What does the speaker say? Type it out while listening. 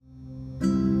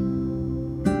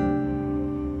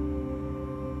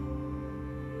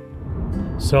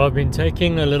So I've been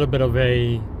taking a little bit of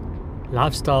a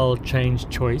lifestyle change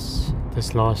choice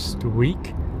this last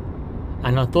week,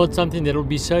 and I thought something that would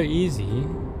be so easy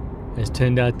has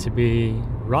turned out to be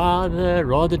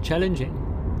rather challenging.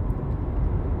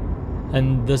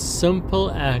 And the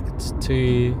simple act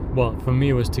for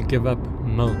me was to give up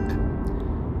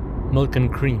milk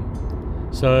and cream.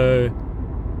 So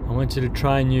I wanted to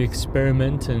try a new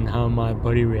experiment in how my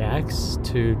body reacts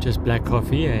to just black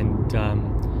coffee, and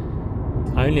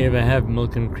I only ever have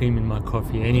milk and cream in my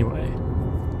coffee anyway.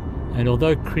 And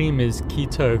although cream is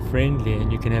keto friendly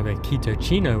and you can have a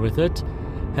ketocino with it,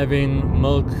 having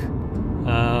milk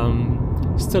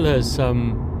still has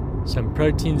some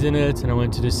proteins in it, and I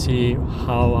wanted to see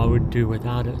how I would do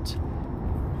without it.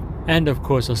 And of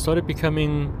course I started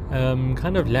becoming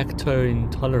kind of lactose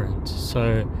intolerant,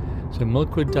 so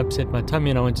milk would upset my tummy,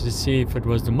 and I wanted to see if it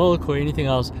was the milk or anything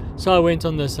else. So I went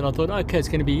on this and I thought, okay, it's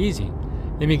going to be easy.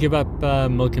 Let me give up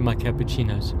milk in my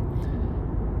cappuccinos.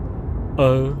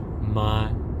 Oh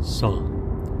my soul.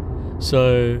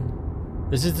 So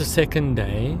this is the second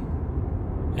day,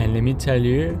 and let me tell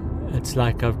you, it's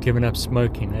like I've given up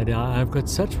smoking. I've got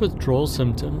such withdrawal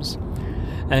symptoms,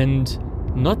 and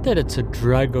not that it's a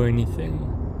drug or anything,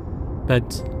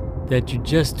 but that you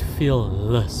just feel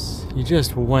this. You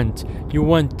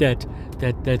want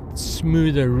that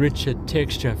smoother, richer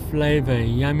texture, flavor,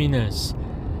 yumminess.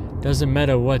 Doesn't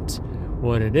matter what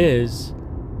it is.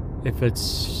 If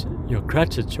it's your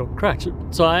crutch, it's your crutch.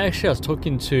 So I was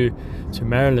talking to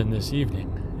Marilyn this evening,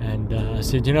 and I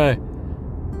said,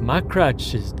 my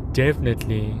crutch is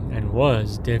definitely and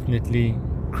was definitely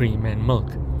cream and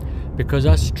milk, because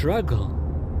I struggle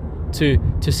to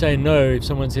say no. If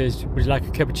someone says, would you like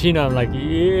a cappuccino? I'm like,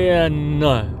 yeah,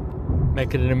 no.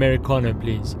 Make it an Americano,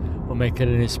 please. Or make it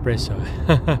an espresso.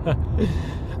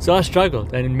 So I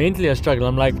struggled, and mentally I struggled.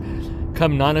 I'm like,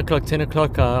 come 9 o'clock, 10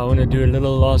 o'clock, I want to do a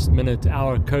little last minute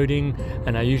hour coding,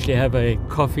 and I usually have a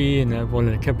coffee and I want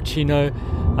a cappuccino,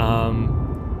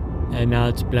 and now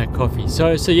it's black coffee.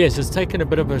 So yes, it's taken a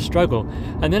bit of a struggle.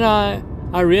 And then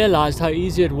I realized how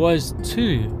easy it was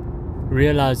to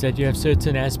realize that you have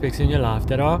certain aspects in your life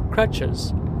that are crutches,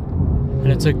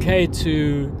 and it's okay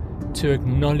to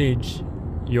acknowledge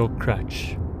your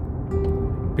crutch,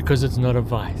 because it's not a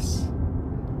vice.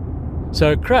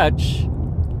 So a crutch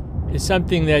is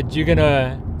something that you're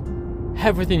gonna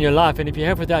have within your life, and if you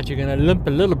have without, you're gonna limp a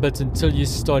little bit until you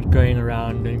start going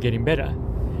around and getting better.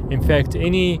 In fact,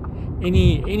 any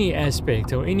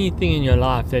aspect or anything in your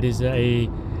life that is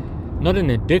not an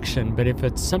addiction, but if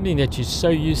it's something that you're so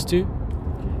used to,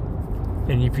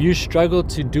 and if you struggle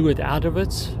to do without of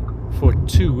it for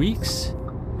 2 weeks,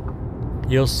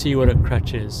 you'll see what a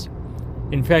crutch is.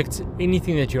 In fact,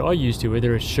 anything that you are used to,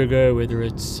 whether it's sugar, whether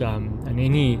it's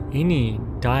any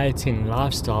dieting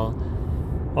lifestyle,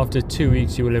 after 2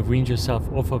 weeks you will have weaned yourself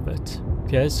off of it.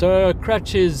 Okay, so a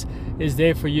crutch is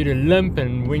there for you to limp,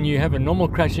 and when you have a normal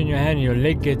crutch in your hand and your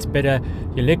leg gets better,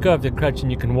 you let go of the crutch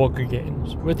and you can walk again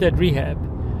with that rehab.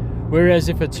 Whereas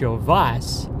if it's your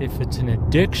vice, if it's an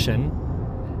addiction,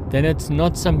 then it's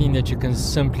not something that you can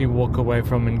simply walk away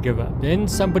from and give up. Then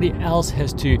somebody else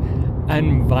has to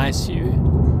unvice you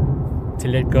to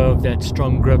let go of that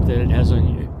strong grip that it has on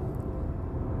you.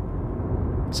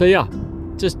 So yeah,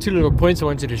 just 2 little points I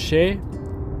wanted to share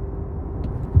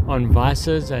on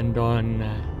vices and on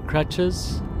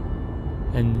crutches.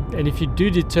 And if you do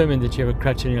determine that you have a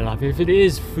crutch in your life, if it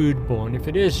is foodborne, if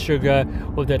it is sugar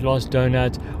or that last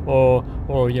donut or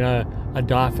a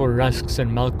diet for rusks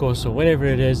and malkos or whatever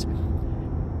it is,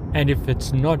 and if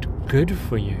it's not good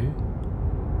for you,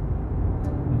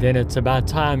 then it's about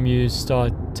time you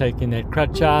start taking that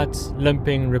crutch out,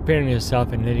 limping, repairing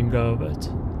yourself, and letting go of it.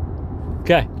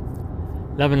 Okay,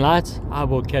 love and light. I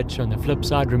will catch you on the flip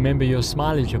side. Remember, your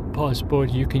smile is your passport.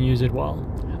 You can use it well.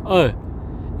 Oh,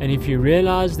 and if you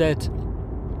realize that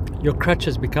your crutch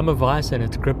has become a vice and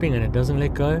it's gripping and it doesn't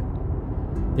let go,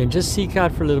 then just seek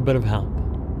out for a little bit of help.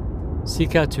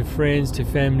 Seek out to friends, to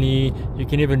family. You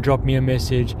can even drop me a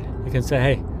message. You can say,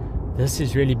 hey, this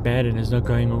is really bad and it's not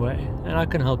going away, and I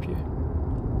can help you,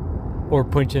 or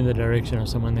point you in the direction of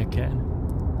someone that can.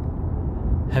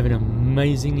 Have an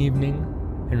amazing evening,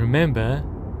 and remember,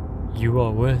 you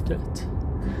are worth it.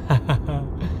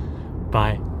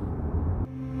 Bye.